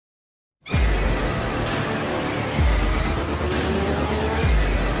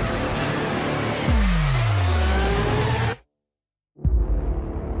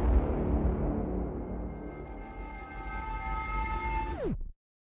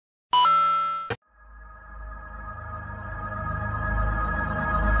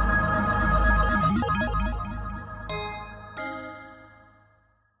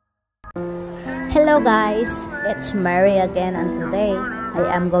Hello guys, it's Mary again, and today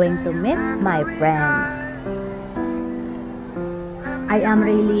I am going to meet my friend. I am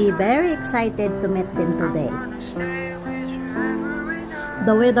really very excited to meet them today.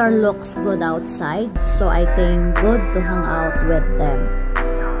 The weather looks good outside, so I think good to hang out with them.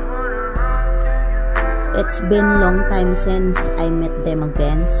 It's been a long time since I met them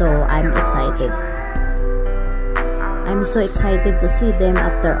again, so I'm excited. I'm so excited to see them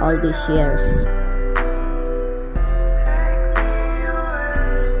after all these years.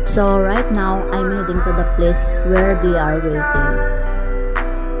 So right now, I'm heading to the place where they are waiting.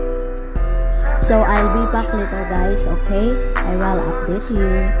 So I'll be back later guys, okay? I will update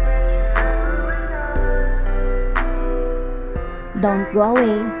you. Don't go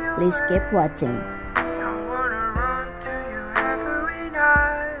away, please keep watching.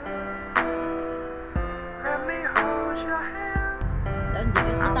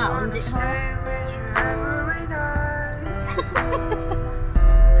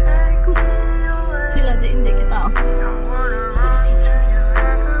 Sila di hindi kita.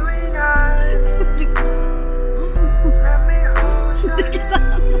 Hindi kita.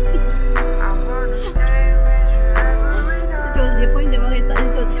 Si Josie po hindi makita si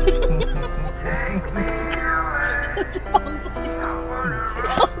Josie. Josie pampoy.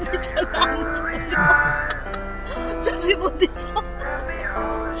 Josie po dito.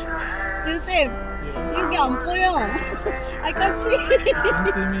 Josie, 여기 안 보여. I can't see.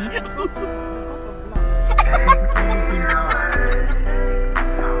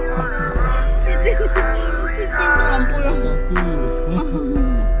 안 보여.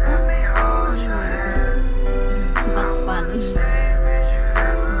 That's funny.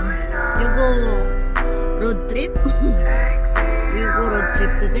 You go road trip? You go road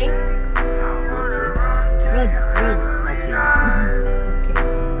trip today? Road.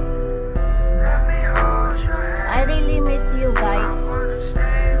 I really miss you guys.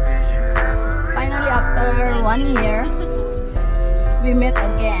 Finally, after 1 year, we met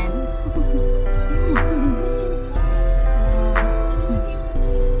again.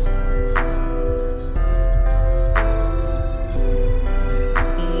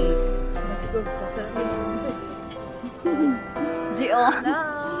 Gio.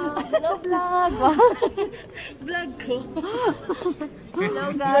 Hello vlog. Vlog ko.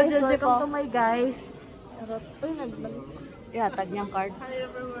 Hello guys, welcome to my guys. Uy, Tag niyang card. Hi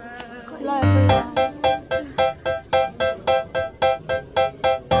everyone. Hello everyone.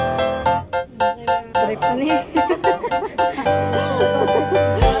 Trip ni.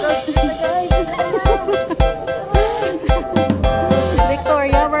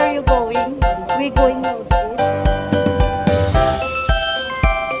 Victoria, where are you going? We going road trip.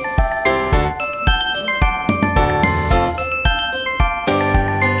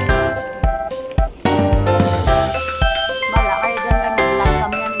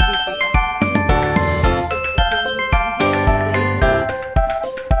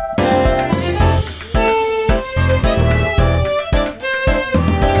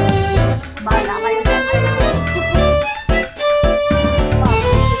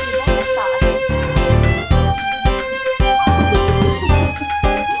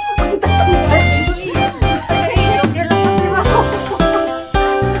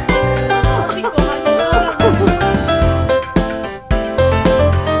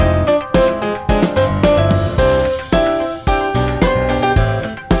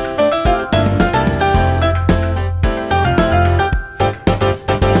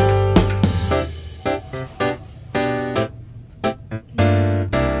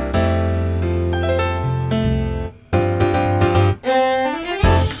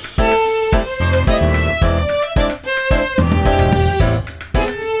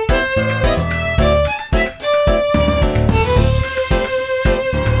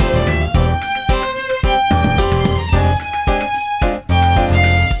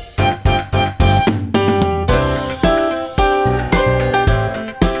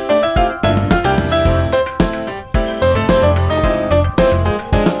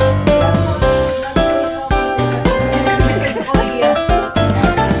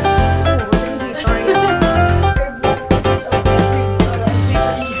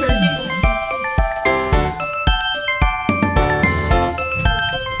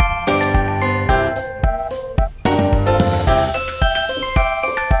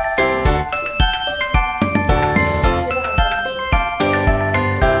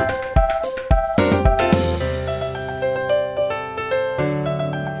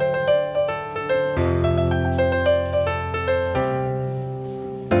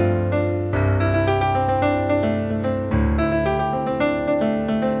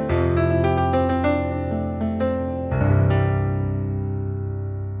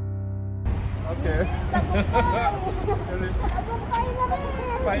 care.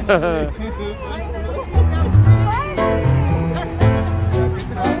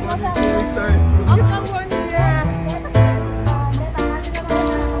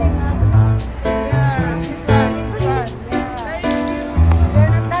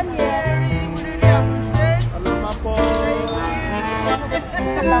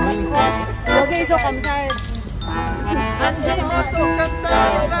 Okay, so kamsahamnida.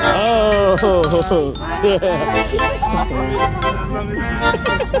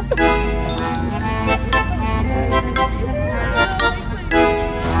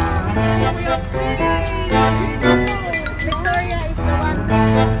 Victoria is the one.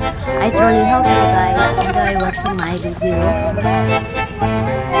 I truly hope you guys enjoy watching my video.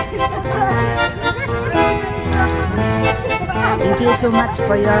 Thank you so much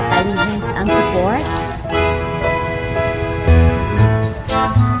for your kindness and support.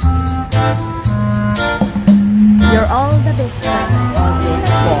 You're all the best friend I always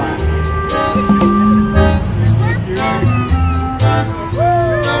for.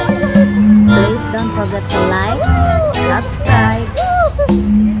 Please don't forget to like, subscribe,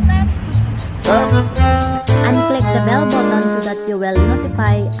 and click the bell button so that you will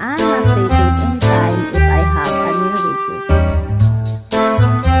notify and updated anytime if I have a new video.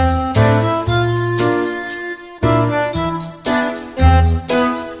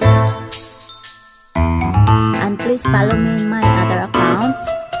 And please follow me in my other accounts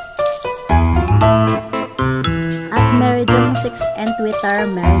at MaryJong6 and Twitter,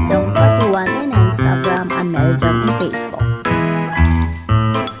 MaryJong41 and Instagram, and MaryJong in Facebook.